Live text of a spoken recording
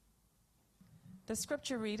The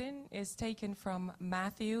scripture reading is taken from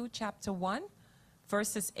Matthew chapter 1,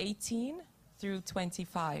 verses 18 through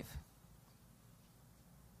 25.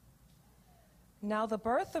 Now the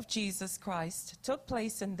birth of Jesus Christ took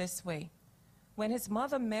place in this way. When his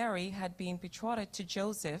mother Mary had been betrothed to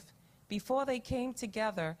Joseph, before they came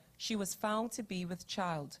together, she was found to be with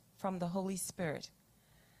child from the Holy Spirit.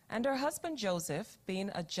 And her husband Joseph, being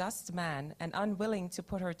a just man and unwilling to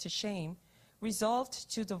put her to shame,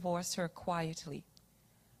 resolved to divorce her quietly.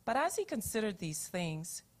 But as he considered these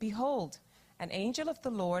things, behold, an angel of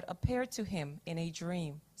the Lord appeared to him in a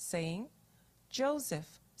dream, saying,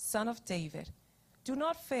 Joseph, son of David, do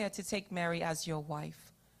not fear to take Mary as your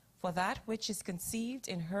wife, for that which is conceived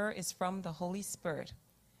in her is from the Holy Spirit.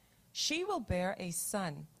 She will bear a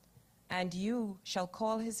son, and you shall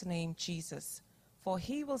call his name Jesus, for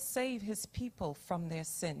he will save his people from their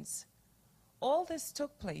sins. All this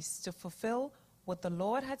took place to fulfill what the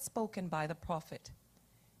Lord had spoken by the prophet.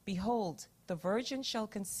 Behold, the virgin shall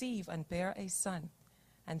conceive and bear a son,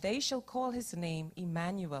 and they shall call his name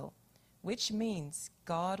Emmanuel, which means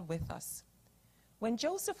God with us. When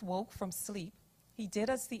Joseph woke from sleep, he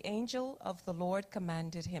did as the angel of the Lord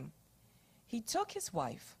commanded him. He took his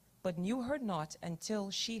wife, but knew her not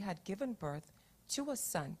until she had given birth to a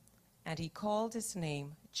son, and he called his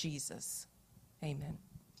name Jesus. Amen.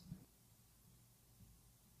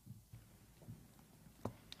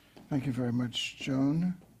 Thank you very much,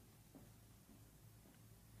 Joan.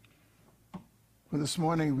 Well, this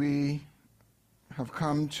morning we have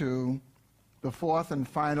come to the fourth and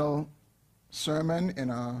final sermon in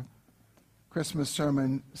our Christmas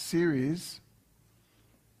sermon series,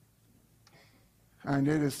 and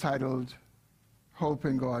it is titled Hope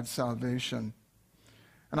in God's Salvation.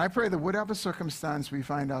 And I pray that whatever circumstance we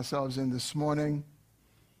find ourselves in this morning,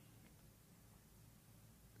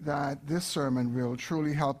 that this sermon will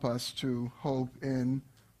truly help us to hope in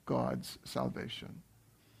God's salvation.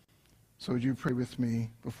 So would you pray with me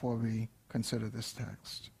before we consider this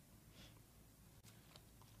text?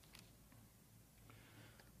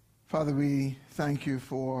 Father, we thank you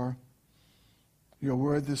for your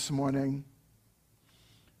word this morning.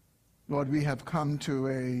 Lord, we have come to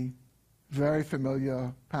a very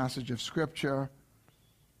familiar passage of Scripture,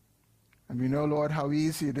 and we know, Lord, how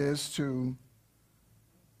easy it is to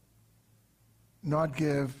not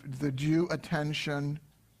give the due attention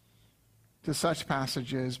to such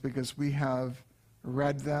passages because we have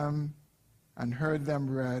read them and heard them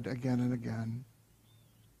read again and again.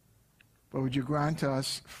 But would you grant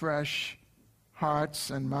us fresh hearts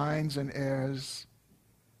and minds and ears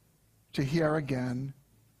to hear again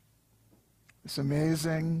this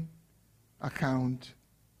amazing account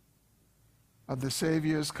of the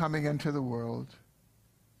Savior's coming into the world.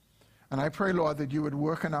 And I pray, Lord, that you would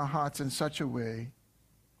work in our hearts in such a way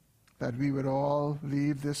that we would all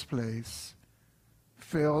leave this place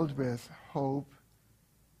filled with hope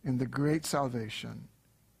in the great salvation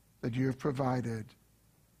that you have provided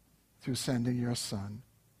through sending your Son.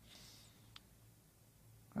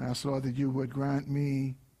 I ask, Lord, that you would grant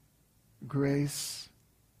me grace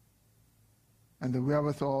and the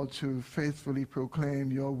wherewithal to faithfully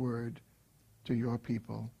proclaim your word to your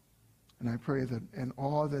people. And I pray that in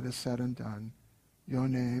all that is said and done, your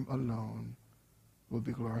name alone will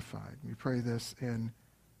be glorified. We pray this in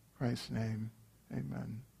Christ's name.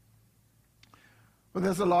 Amen. Well,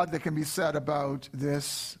 there's a lot that can be said about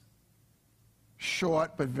this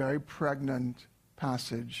short but very pregnant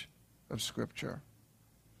passage of Scripture.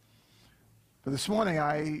 But this morning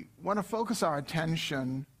I want to focus our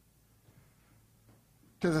attention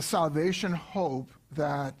to the salvation hope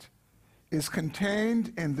that is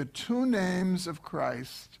contained in the two names of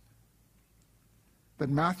Christ that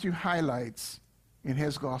Matthew highlights in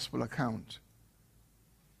his gospel account.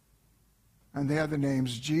 And they are the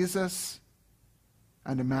names Jesus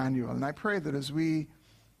and Emmanuel. And I pray that as we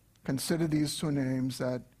consider these two names,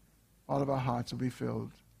 that all of our hearts will be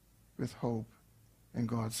filled with hope in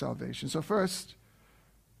God's salvation. So first,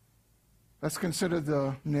 let's consider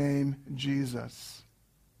the name Jesus.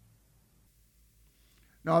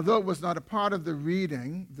 Now, although it was not a part of the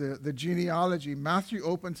reading, the genealogy, Matthew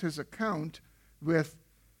opens his account with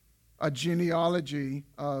a genealogy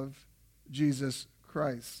of Jesus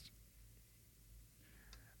Christ.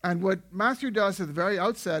 And what Matthew does at the very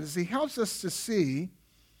outset is he helps us to see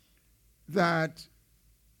that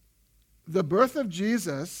the birth of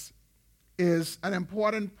Jesus is an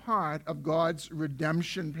important part of God's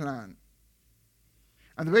redemption plan.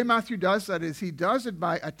 And the way Matthew does that is he does it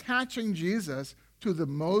by attaching Jesus to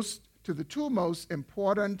the two most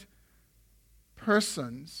important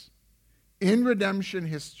persons in redemption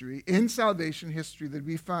history, in salvation history that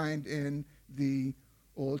we find in the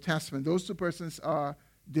Old Testament. Those two persons are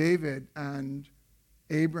David and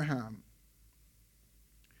Abraham.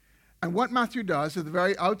 And what Matthew does at the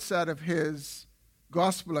very outset of his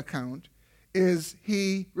gospel account is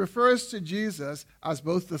he refers to Jesus as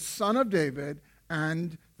both the son of David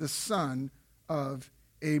and the son of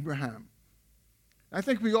Abraham. I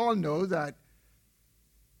think we all know that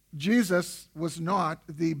Jesus was not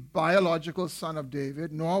the biological son of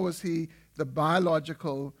David, nor was he the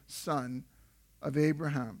biological son of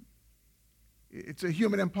Abraham. It's a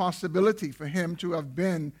human impossibility for him to have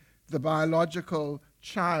been the biological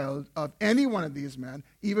child of any one of these men,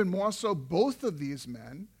 even more so both of these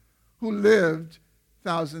men who lived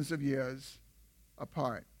thousands of years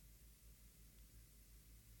apart.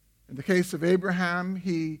 In the case of Abraham,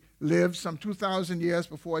 he lived some 2,000 years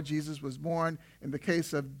before Jesus was born. In the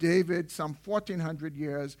case of David, some 1,400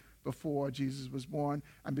 years before Jesus was born.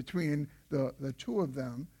 And between the two of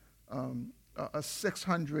them, a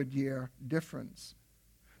 600-year difference.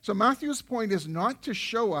 So Matthew's point is not to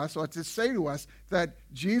show us or to say to us that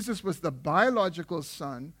Jesus was the biological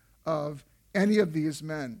son of any of these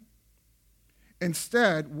men.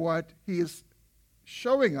 Instead, what he is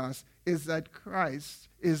showing us is that Christ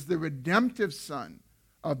is the redemptive son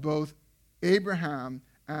of both Abraham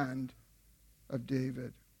and of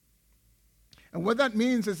David. And what that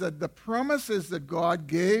means is that the promises that God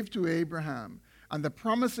gave to Abraham and the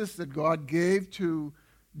promises that God gave to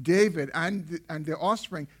David and their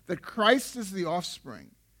offspring, that Christ is the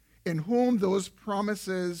offspring in whom those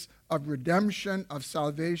promises of redemption, of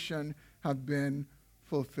salvation have been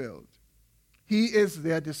fulfilled. He is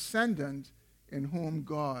their descendant in whom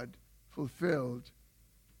God fulfilled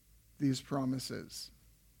these promises.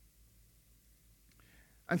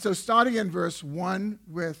 And so starting in verse 1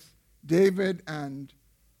 with David and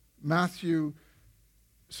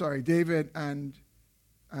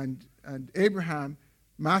Abraham,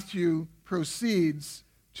 Matthew proceeds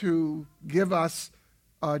to give us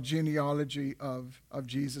a genealogy of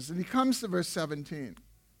Jesus. And he comes to verse 17.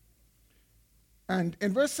 And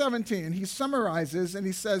in verse 17, he summarizes and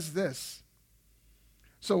he says this: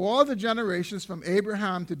 "So all the generations from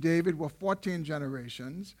Abraham to David were 14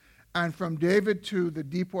 generations, and from David to the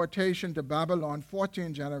deportation to Babylon,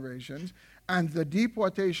 14 generations, and the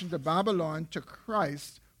deportation to Babylon to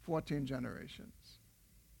Christ, 14 generations."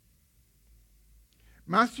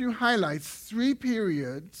 Matthew highlights three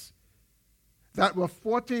periods that were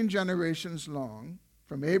 14 generations long,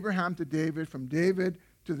 from Abraham to David, from David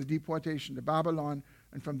to the deportation to Babylon,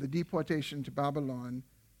 and from the deportation to Babylon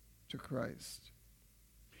to Christ.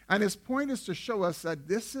 And his point is to show us that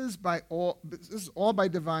this is all by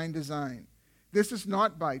divine design. This is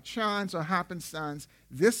not by chance or happenstance.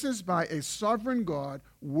 This is by a sovereign God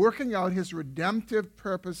working out his redemptive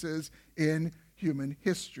purposes in human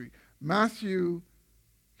history. Matthew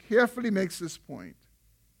carefully makes this point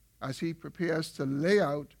as he prepares to lay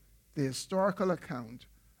out the historical account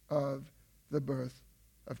of the birth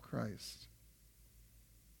of Christ.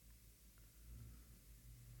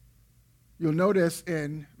 You'll notice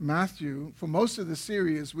in Matthew, for most of the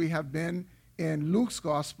series, we have been in Luke's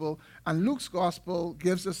gospel, and Luke's gospel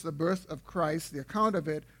gives us the birth of Christ, the account of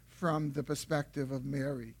it, from the perspective of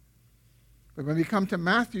Mary. But when we come to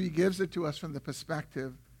Matthew, he gives it to us from the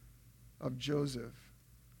perspective of Joseph.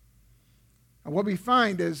 And what we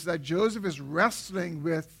find is that Joseph is wrestling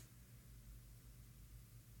with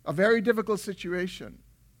a very difficult situation.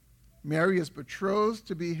 Mary is betrothed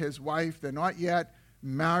to be his wife. They're not yet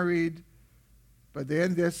married, but they're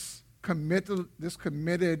in this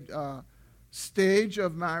committed stage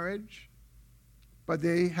of marriage. But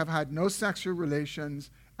they have had no sexual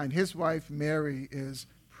relations, and his wife, Mary, is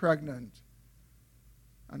pregnant.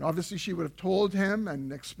 And obviously she would have told him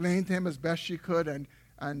and explained to him as best she could,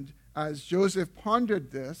 and as Joseph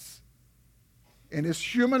pondered this, in his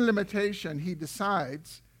human limitation, he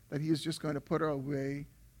decides that he is just going to put her away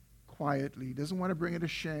quietly. He doesn't want to bring her to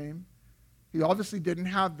shame. He obviously didn't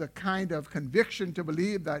have the kind of conviction to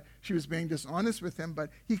believe that she was being dishonest with him, but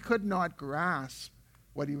he could not grasp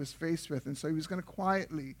what he was faced with, and so he was going to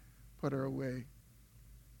quietly put her away.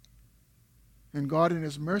 And God in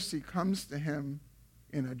his mercy comes to him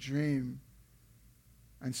in a dream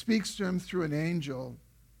and speaks to him through an angel.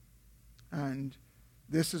 And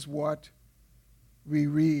this is what we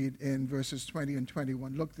read in verses 20 and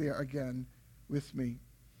 21. Look there again with me.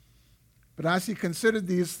 "But as he considered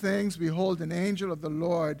these things, behold, an angel of the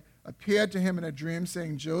Lord appeared to him in a dream,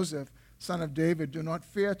 saying, Joseph, son of David, do not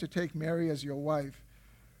fear to take Mary as your wife,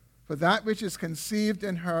 for that which is conceived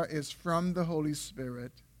in her is from the Holy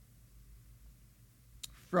Spirit.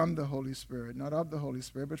 from the Holy Spirit, not of the Holy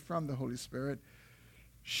Spirit, but from the Holy Spirit.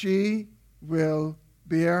 She will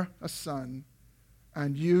bear a son,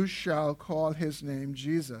 and you shall call his name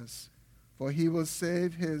Jesus, for he will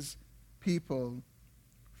save his people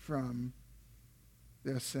from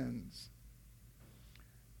their sins.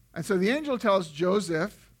 And so the angel tells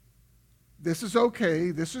Joseph, this is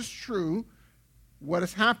okay, this is true. What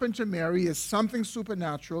has happened to Mary is something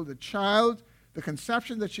supernatural. The child, the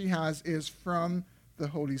conception that she has is from the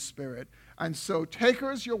Holy Spirit. And so take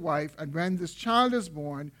her as your wife, and when this child is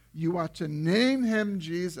born, you are to name him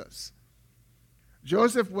Jesus.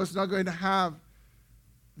 Joseph was not going to have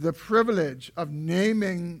the privilege of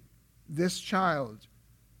naming this child.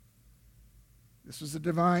 This was a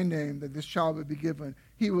divine name that this child would be given.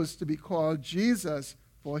 He was to be called Jesus,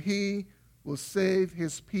 for he will save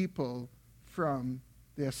his people from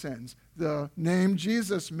their sins. The name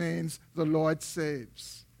Jesus means the Lord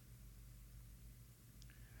saves.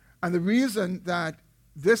 And the reason that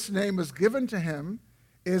this name was given to him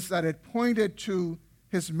is that it pointed to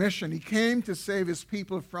his mission. He came to save his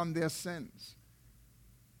people from their sins.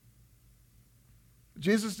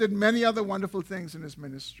 Jesus did many other wonderful things in his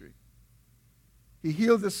ministry. He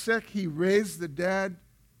healed the sick. He raised the dead.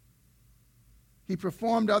 He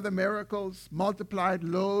performed other miracles, multiplied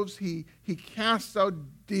loaves. He cast out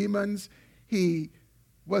demons. He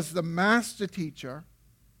was the master teacher.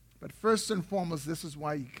 But first and foremost, this is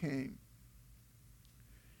why he came.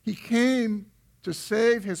 He came to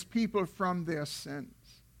save his people from their sins.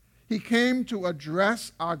 He came to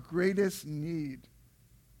address our greatest need.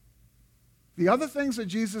 The other things that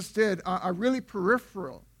Jesus did are really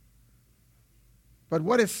peripheral. But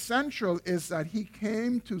what is central is that he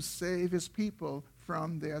came to save his people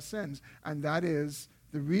from their sins. And that is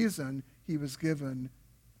the reason he was given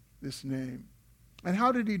this name. And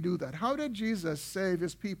how did he do that? How did Jesus save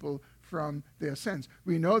his people from their sins?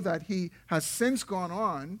 We know that he has since gone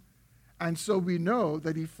on, and so we know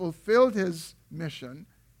that he fulfilled his mission.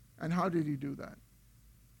 And how did he do that?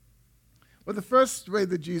 Well, the first way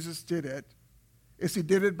that Jesus did it is he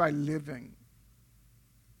did it by living.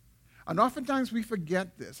 And oftentimes we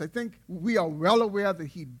forget this. I think we are well aware that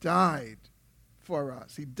he died for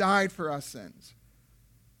us. He died for our sins.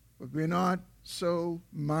 But we're not so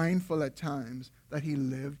mindful at times that he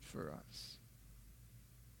lived for us.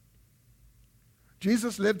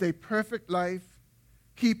 Jesus lived a perfect life,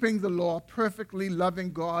 keeping the law perfectly,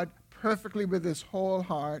 loving God perfectly with his whole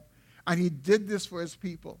heart, and he did this for his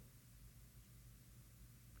people.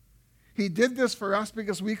 He did this for us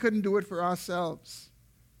because we couldn't do it for ourselves.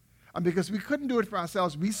 And because we couldn't do it for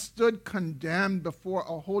ourselves, we stood condemned before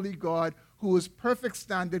a holy God whose perfect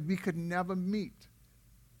standard we could never meet.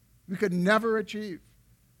 We could never achieve.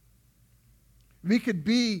 We could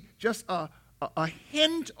be just a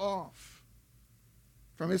hint off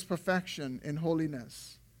from his perfection in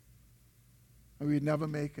holiness. And we'd never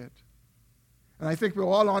make it. And I think we're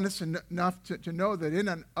all honest enough to know that in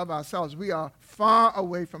and of ourselves, we are far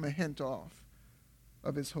away from a hint off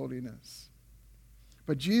of his holiness.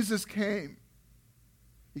 But Jesus came.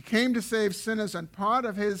 He came to save sinners, and part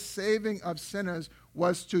of his saving of sinners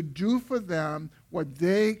was to do for them what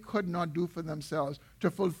they could not do for themselves, to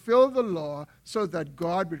fulfill the law so that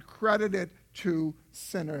God would credit it to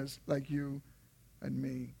sinners like you and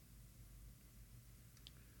me.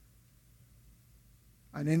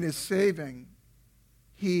 And in his saving,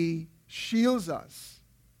 he shields us.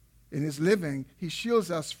 In his living, he shields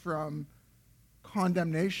us from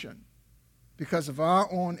condemnation because of our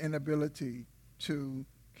own inability to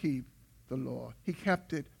keep the law. He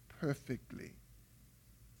kept it perfectly.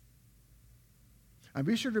 And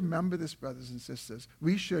we should remember this, brothers and sisters.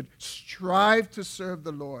 We should strive to serve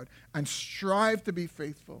the Lord and strive to be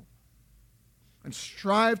faithful and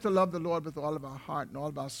strive to love the Lord with all of our heart and all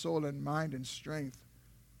of our soul and mind and strength.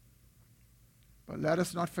 But let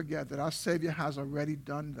us not forget that our Savior has already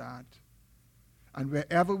done that. And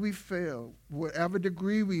wherever we fail, whatever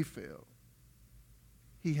degree we fail,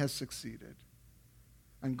 he has succeeded.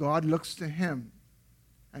 And God looks to him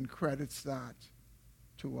and credits that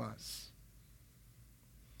to us.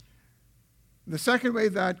 The second way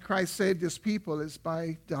that Christ saved his people is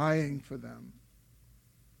by dying for them.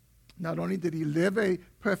 Not only did he live a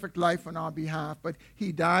perfect life on our behalf, but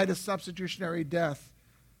he died a substitutionary death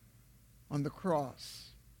on the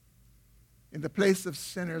cross in the place of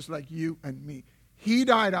sinners like you and me. He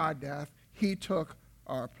died our death. He took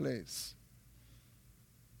our place.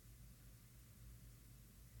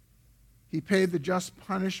 He paid the just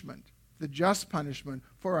punishment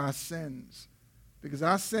for our sins, because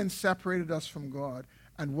our sins separated us from God.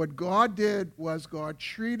 And what God did was God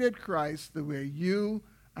treated Christ the way you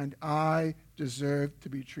and I deserve to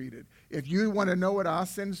be treated. If you want to know what our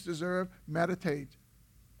sins deserve, meditate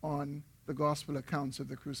on the gospel accounts of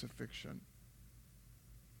the crucifixion.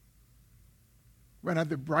 When at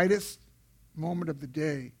the brightest moment of the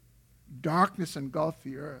day, darkness engulfed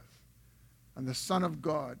the earth, and the Son of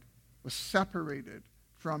God was separated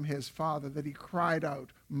from his Father, that he cried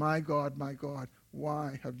out, my God,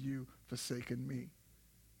 why have you forsaken me?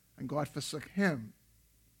 And God forsook him,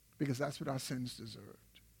 because that's what our sins deserved.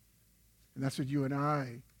 And that's what you and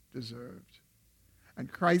I deserved.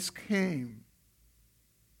 And Christ came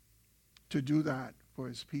to do that for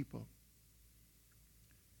his people.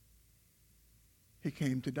 He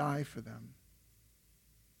came to die for them.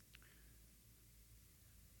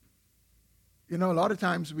 You know, a lot of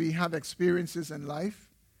times we have experiences in life,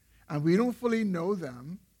 and we don't fully know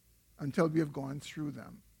them until we have gone through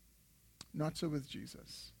them. Not so with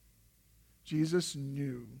Jesus. Jesus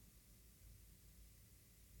knew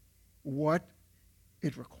what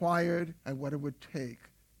it required and what it would take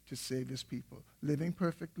to save his people, living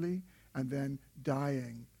perfectly and then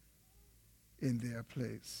dying in their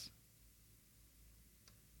place.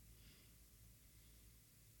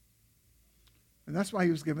 And that's why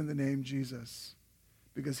he was given the name Jesus,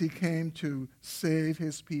 because he came to save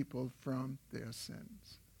his people from their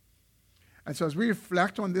sins. And so as we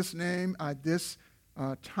reflect on this name at this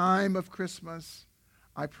time of Christmas,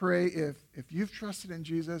 I pray if you've trusted in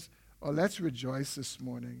Jesus, let's rejoice this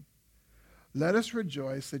morning. Let us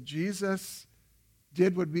rejoice that Jesus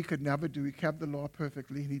did what we could never do. He kept the law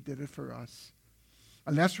perfectly, and he did it for us.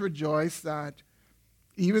 And let's rejoice that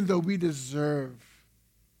even though we deserve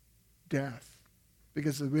death,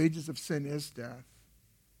 because the wages of sin is death,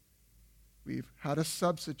 we've had a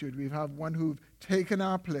substitute. We've had one who's taken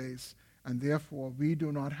our place, and therefore we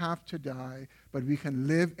do not have to die, but we can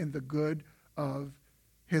live in the good of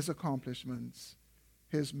his accomplishments,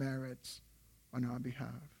 his merits on our behalf.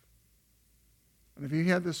 And if you're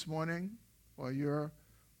here this morning, or you're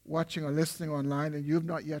watching or listening online and you've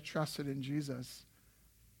not yet trusted in Jesus,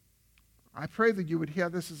 I pray that you would hear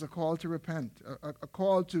this as a call to repent, a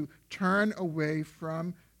call to turn away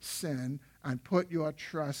from sin and put your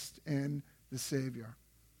trust in the Savior.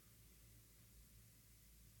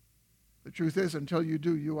 The truth is, until you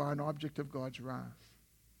do, you are an object of God's wrath.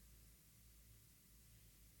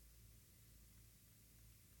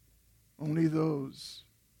 Only those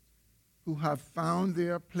who have found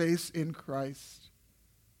their place in Christ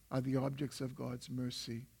are the objects of God's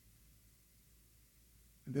mercy.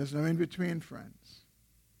 And there's no in-between, friends.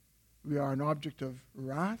 We are an object of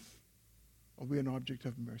wrath, or we are an object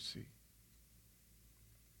of mercy.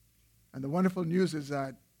 And the wonderful news is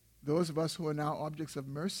that those of us who are now objects of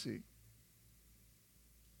mercy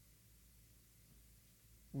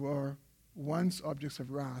were once objects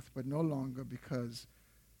of wrath, but no longer, because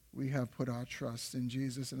we have put our trust in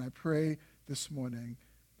Jesus. And I pray this morning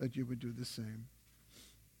that you would do the same.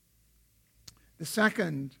 The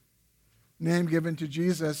second name given to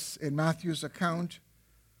Jesus in Matthew's account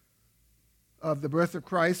of the birth of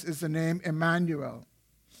Christ is the name Emmanuel.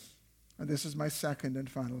 And this is my second and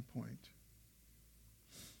final point.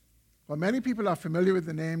 While many people are familiar with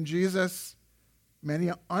the name Jesus, many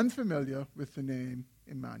are unfamiliar with the name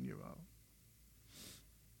Emmanuel.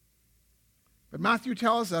 But Matthew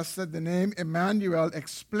tells us that the name Emmanuel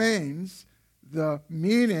explains the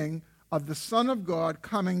meaning of the Son of God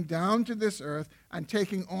coming down to this earth and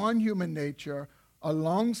taking on human nature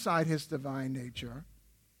alongside his divine nature,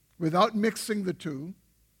 without mixing the two,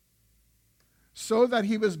 so that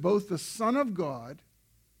he was both the Son of God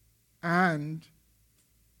and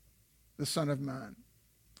the Son of Man.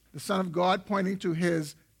 The Son of God pointing to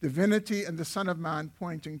his divinity, and the Son of Man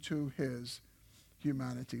pointing to his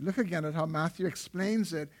humanity. Look again at how Matthew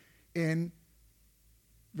explains it in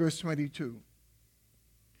verse 22.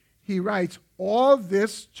 He writes, all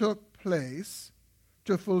this took place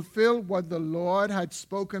to fulfill what the Lord had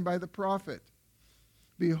spoken by the prophet.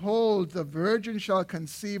 Behold, the virgin shall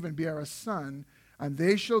conceive and bear a son, and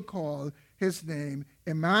they shall call his name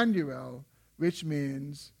Emmanuel, which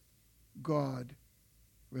means God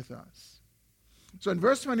with us. So in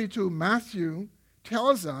verse 22, Matthew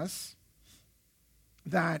tells us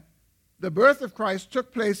that the birth of Christ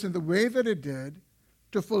took place in the way that it did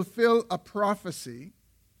to fulfill a prophecy.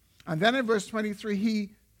 And then in verse 23,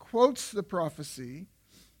 he quotes the prophecy,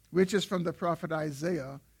 which is from the prophet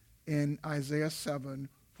Isaiah in Isaiah 7:14.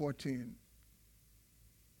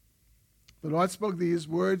 The Lord spoke these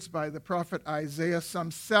words by the prophet Isaiah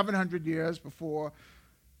some 700 years before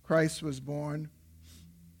Christ was born.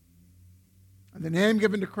 And the name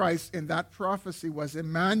given to Christ in that prophecy was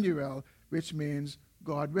Emmanuel, which means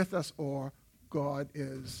God with us, or God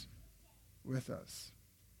is with us.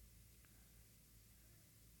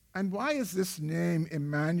 And why is this name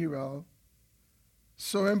Emmanuel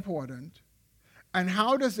so important? And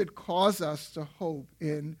how does it cause us to hope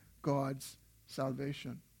in God's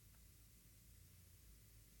salvation?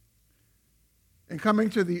 In coming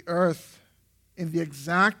to the earth in the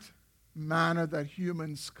exact manner that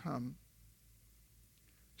humans come,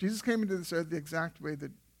 Jesus came into this earth the exact way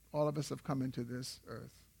that all of us have come into this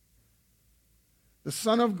earth. The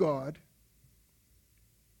Son of God,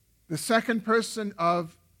 the second person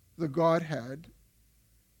of the Godhead,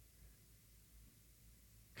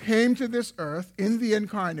 came to this earth in the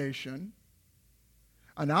incarnation,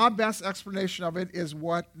 and our best explanation of it is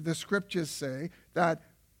what the scriptures say, that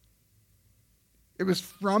it was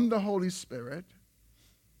from the Holy Spirit.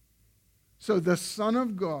 So the Son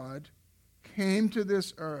of God came to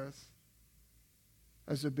this earth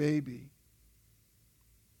as a baby,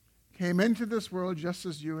 came into this world just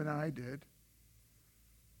as you and I did.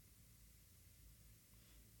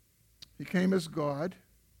 He came as God,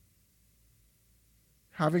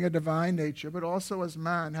 having a divine nature, but also as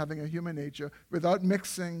man, having a human nature, without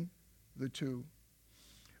mixing the two.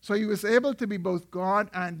 So he was able to be both God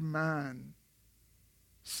and man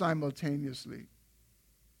simultaneously.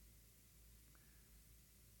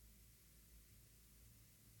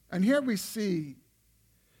 And here we see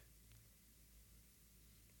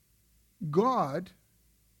God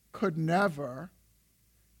could never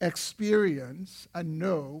experience and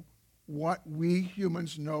know what we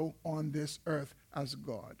humans know on this earth as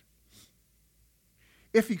God.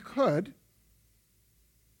 If he could,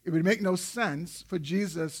 it would make no sense for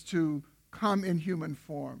Jesus to come in human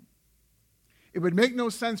form. It would make no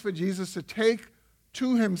sense for Jesus to take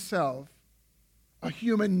to himself a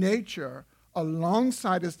human nature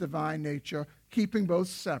alongside his divine nature, keeping both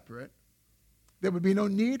separate. There would be no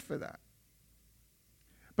need for that.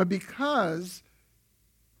 But because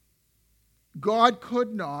God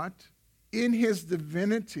could not, in his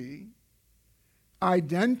divinity,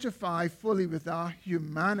 identify fully with our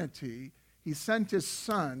humanity, he sent his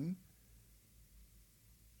Son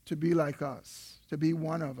to be like us, to be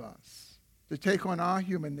one of us, to take on our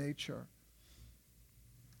human nature,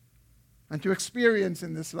 and to experience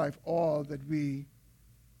in this life all that we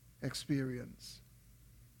experience.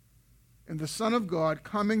 In the Son of God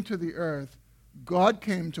coming to the earth, God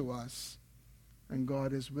came to us, and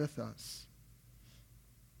God is with us.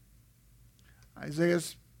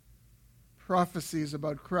 Isaiah's prophecies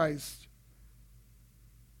about Christ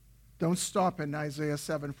don't stop in Isaiah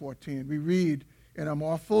 7:14. We read in a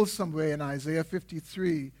more fulsome way in Isaiah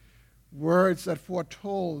 53 words that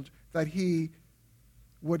foretold that he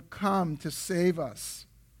would come to save us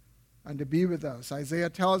and to be with us. Isaiah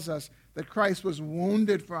tells us that Christ was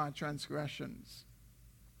wounded for our transgressions,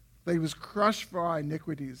 that he was crushed for our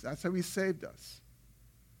iniquities. That's how he saved us.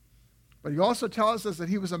 But he also tells us that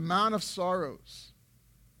he was a man of sorrows,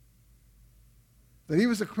 that he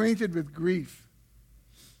was acquainted with grief.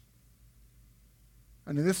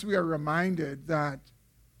 And in this we are reminded that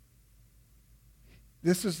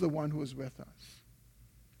this is the one who is with us,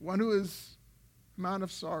 one who is a man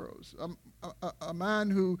of sorrows, a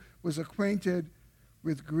man who was acquainted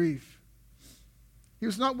with grief. He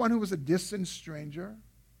was not one who was a distant stranger.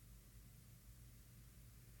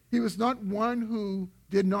 He was not one who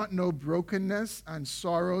did not know brokenness and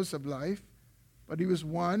sorrows of life, but he was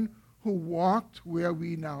one who walked where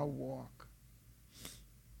we now walk.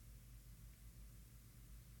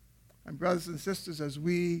 And brothers and sisters, as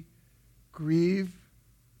we grieve,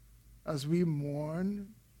 as we mourn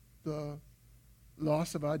the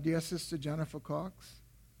loss of our dear sister Jennifer Cox,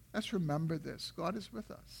 let's remember this. God is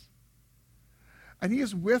with us. And he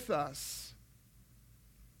is with us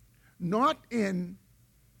not in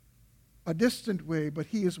a distant way, but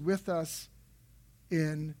he is with us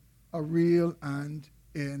in a real and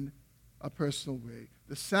in a personal way.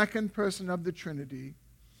 The second person of the Trinity,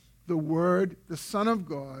 the Word, the Son of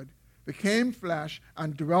God, became flesh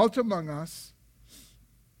and dwelt among us,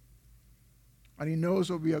 and he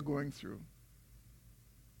knows what we are going through.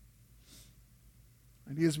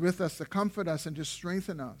 And he is with us to comfort us and to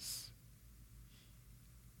strengthen us.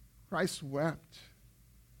 Christ wept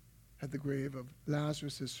at the grave of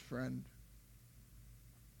Lazarus, his friend.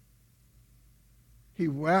 He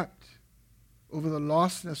wept over the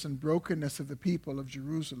lostness and brokenness of the people of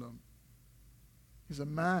Jerusalem. He's a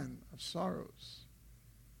man of sorrows.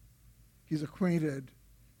 He's acquainted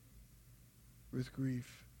with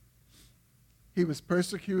grief. He was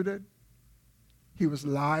persecuted. He was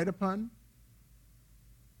lied upon.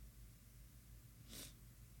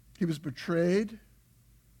 He was betrayed.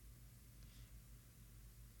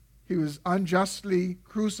 He was unjustly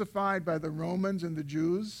crucified by the Romans and the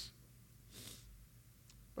Jews,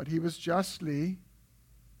 but he was justly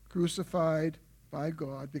crucified by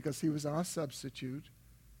God because he was our substitute,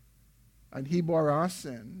 and he bore our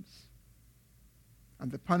sins. And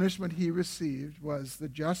the punishment he received was the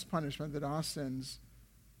just punishment that our sins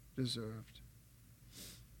deserved.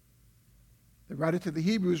 The writer to the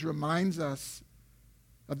Hebrews reminds us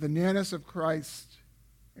of the nearness of Christ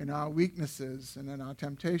in our weaknesses and in our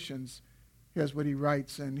temptations. Here's what he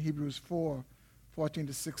writes in Hebrews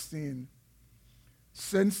 4:14-16.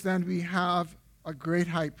 Since then we have a great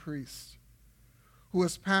high priest who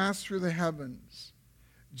has passed through the heavens,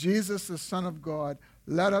 Jesus, the Son of God.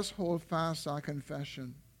 Let us hold fast our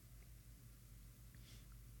confession.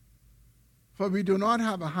 For we do not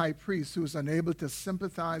have a high priest who is unable to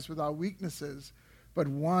sympathize with our weaknesses, but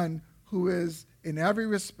one who in every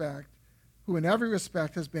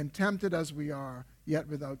respect has been tempted as we are, yet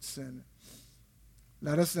without sin.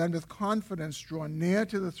 Let us then with confidence draw near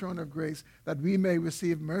to the throne of grace, that we may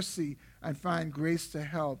receive mercy and find grace to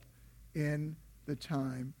help in the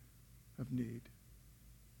time of need.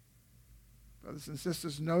 Brothers and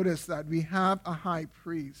sisters, notice that we have a high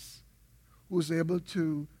priest who is able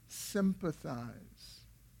to sympathize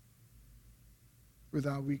with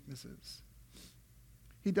our weaknesses.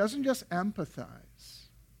 He doesn't just empathize.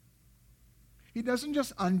 He doesn't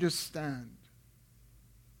just understand.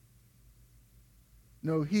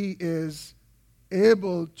 No, he is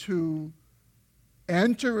able to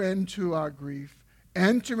enter into our grief,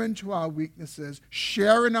 enter into our weaknesses,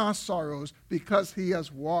 share in our sorrows, because he has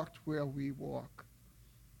walked where we walk.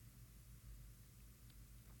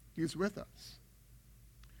 He's with us.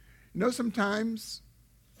 You know, sometimes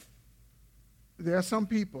there are some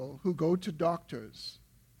people who go to doctors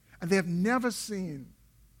and they have never seen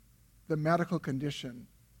the medical condition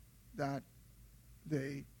that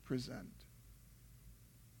they present.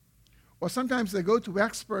 Or sometimes they go to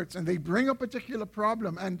experts and they bring a particular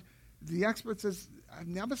problem, and the expert says, I've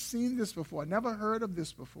never seen this before, never heard of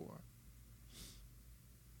this before.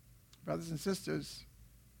 Brothers and sisters,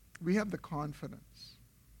 we have the confidence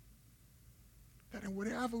that in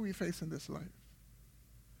whatever we face in this life,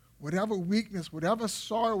 whatever weakness, whatever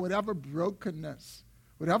sorrow, whatever brokenness,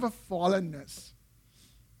 whatever fallenness,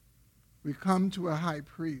 we come to a high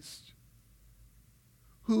priest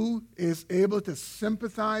who is able to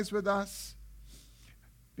sympathize with us,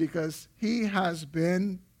 because he has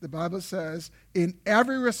been, the Bible says, in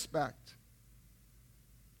every respect,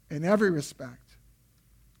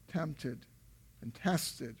 tempted and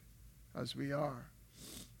tested as we are,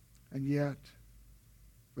 and yet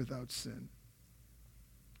without sin.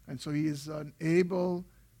 And so he is an able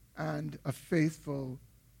and a faithful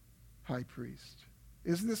high priest.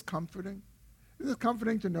 Isn't this comforting? Isn't it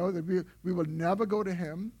comforting to know that we will never go to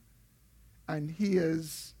him and he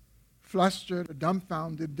is flustered,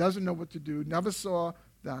 dumbfounded, doesn't know what to do, never saw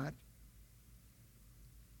that?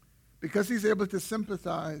 Because he's able to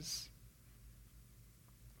sympathize,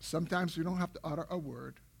 sometimes we don't have to utter a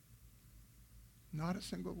word. Not a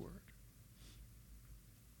single word.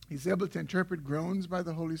 He's able to interpret groans by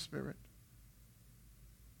the Holy Spirit.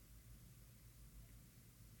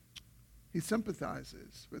 He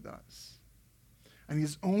sympathizes with us. And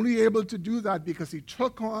he's only able to do that because he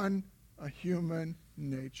took on a human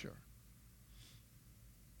nature.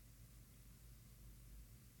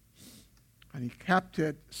 And he kept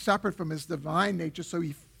it separate from his divine nature, so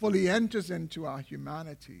he fully enters into our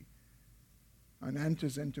humanity and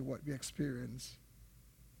enters into what we experience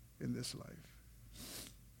in this life.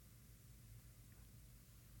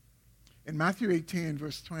 In Matthew 18,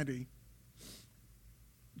 verse 20,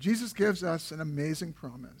 Jesus gives us an amazing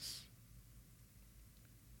promise.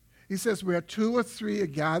 He says, where two or three are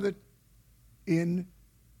gathered in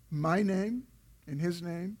my name, in his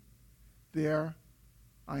name, there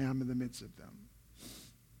I am in the midst of them.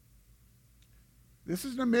 This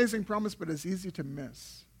is an amazing promise, but it's easy to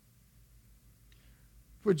miss.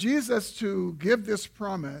 For Jesus to give this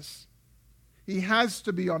promise, he has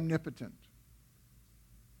to be omnipotent.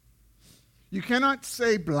 You cannot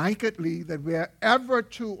say blanketly that wherever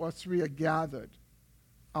two or three are gathered,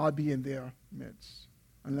 I'll be in their midst,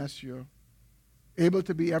 unless you're able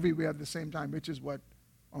to be everywhere at the same time, which is what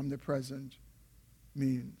omnipresent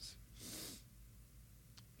means.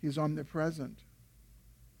 He's omnipresent.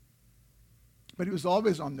 But he was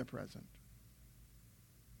always omnipresent.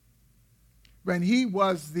 When he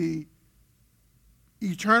was the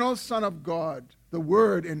eternal Son of God, the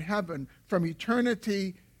Word in heaven, from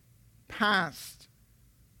eternity past,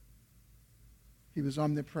 he was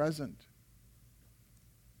omnipresent.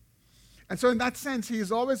 And so in that sense, he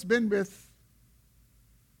has always been with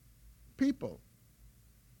people.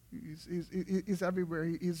 He's everywhere.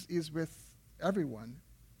 He's with everyone.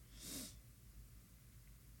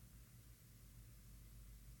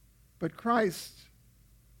 But Christ,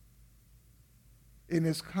 in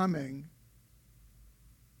his coming,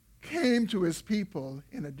 came to his people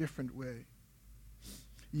in a different way.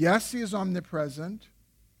 Yes, he is omnipresent,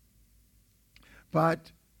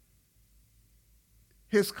 but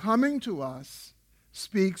his coming to us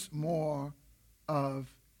speaks more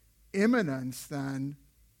of immanence than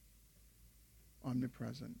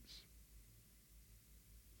omnipresence.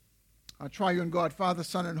 Our triune God, Father,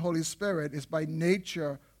 Son, and Holy Spirit, is by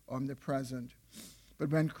nature omnipresent. But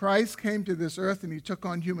when Christ came to this earth and he took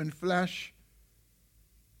on human flesh,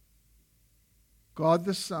 God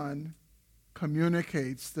the Son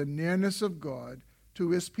communicates the nearness of God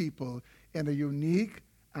to his people in a unique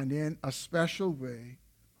and in a special way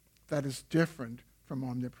that is different from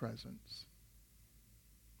omnipresence.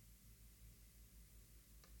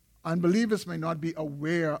 Unbelievers may not be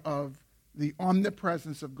aware of the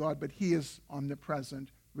omnipresence of God, but he is omnipresent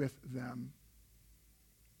with them.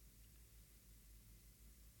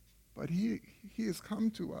 But he has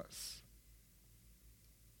come to us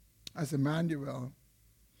as Emmanuel.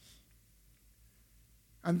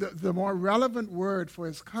 And the more relevant word for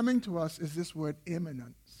his coming to us is this word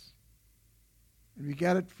imminence. And we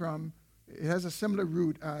get it from, it has a similar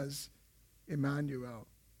root as Emmanuel.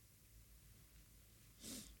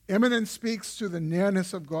 Imminence speaks to the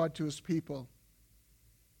nearness of God to his people.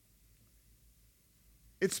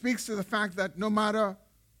 It speaks to the fact that no matter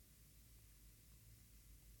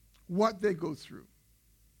what they go through,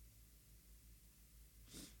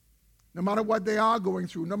 no matter what they are going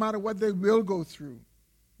through, no matter what they will go through,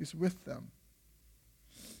 he's with them.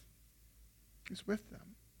 He's with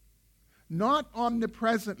them. Not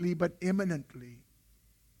omnipresently, but imminently.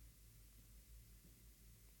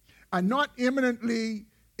 And not imminently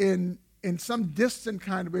in some distant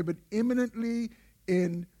kind of way, but imminently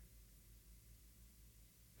in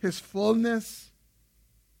his fullness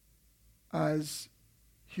as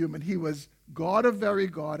human. He was God of very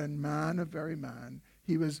God and man of very man.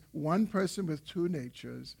 He was one person with two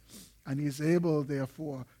natures, and he's able,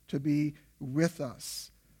 therefore, to be with us.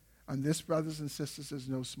 And this, brothers and sisters, is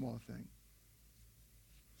no small thing.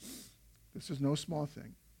 This is no small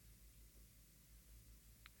thing.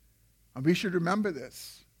 And we should remember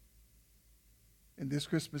this in this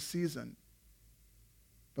Christmas season.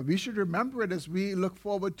 But we should remember it as we look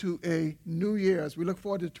forward to a new year, as we look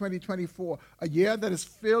forward to 2024, a year that is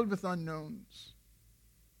filled with unknowns.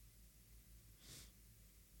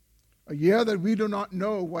 A year that we do not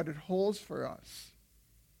know what it holds for us.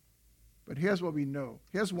 But here's what we know.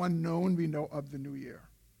 Here's one known we know of the new year.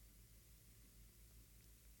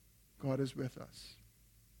 God is with us.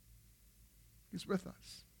 He's with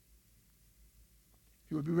us.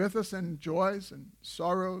 He will be with us in joys and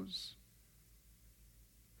sorrows.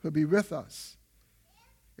 He'll be with us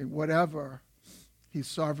in whatever he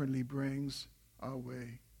sovereignly brings our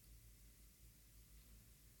way.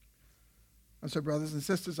 And so, brothers and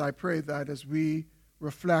sisters, I pray that as we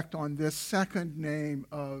reflect on this second name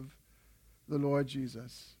of the Lord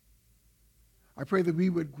Jesus, I pray that we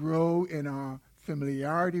would grow in our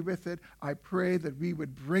familiarity with it. I pray that we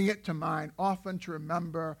would bring it to mind often to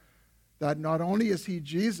remember that not only is he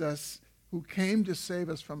Jesus who came to save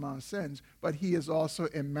us from our sins, but he is also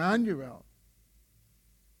Emmanuel,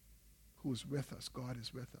 who is with us. God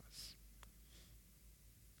is with us.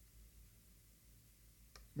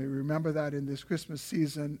 May we remember that in this Christmas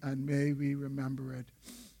season, and may we remember it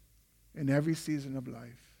in every season of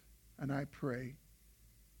life. And I pray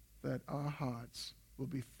that our hearts will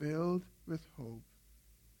be filled with hope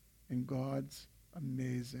in God's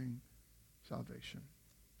amazing salvation.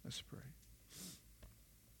 Let's pray.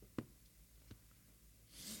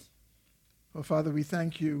 Oh, Father, we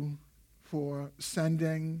thank you for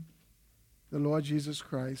sending the Lord Jesus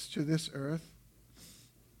Christ to this earth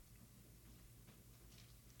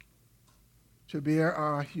to bear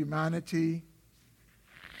our humanity,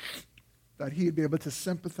 that he'd be able to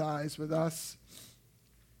sympathize with us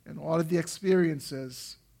in all of the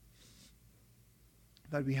experiences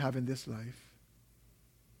that we have in this life.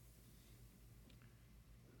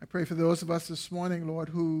 I pray for those of us this morning, Lord,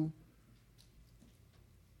 who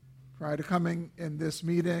prior to coming in this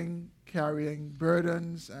meeting, carrying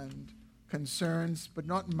burdens and concerns, but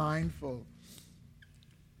not mindful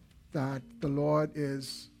that the Lord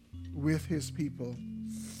is with his people.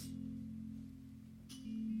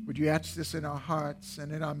 Would you etch this in our hearts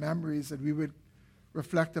and in our memories, that we would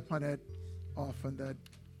reflect upon it often, that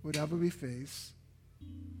whatever we face,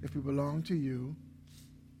 if we belong to you,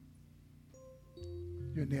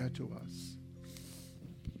 you're near to us.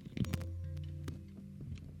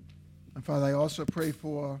 And Father, I also pray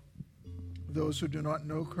for those who do not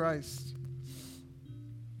know Christ,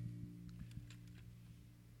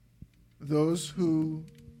 those who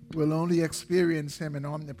will only experience him in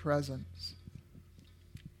omnipresence.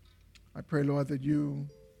 I pray, Lord, that you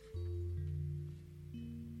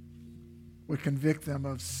would convict them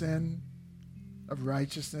of sin, of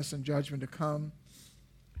righteousness and judgment to come.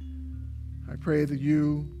 I pray that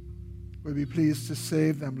you would be pleased to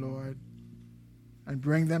save them, Lord, and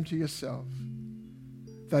bring them to yourself,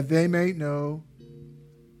 that they may know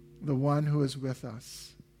the one who is with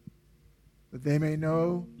us, that they may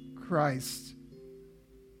know Christ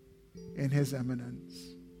in his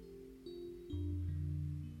eminence.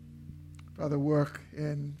 Father, work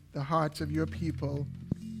in the hearts of your people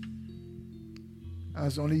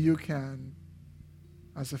as only you can,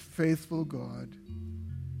 as a faithful God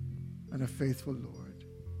and a faithful Lord.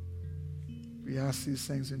 We ask these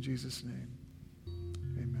things in Jesus' name.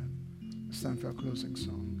 Amen. Let's stand for our closing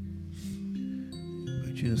song. I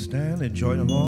invite you to stand and join along.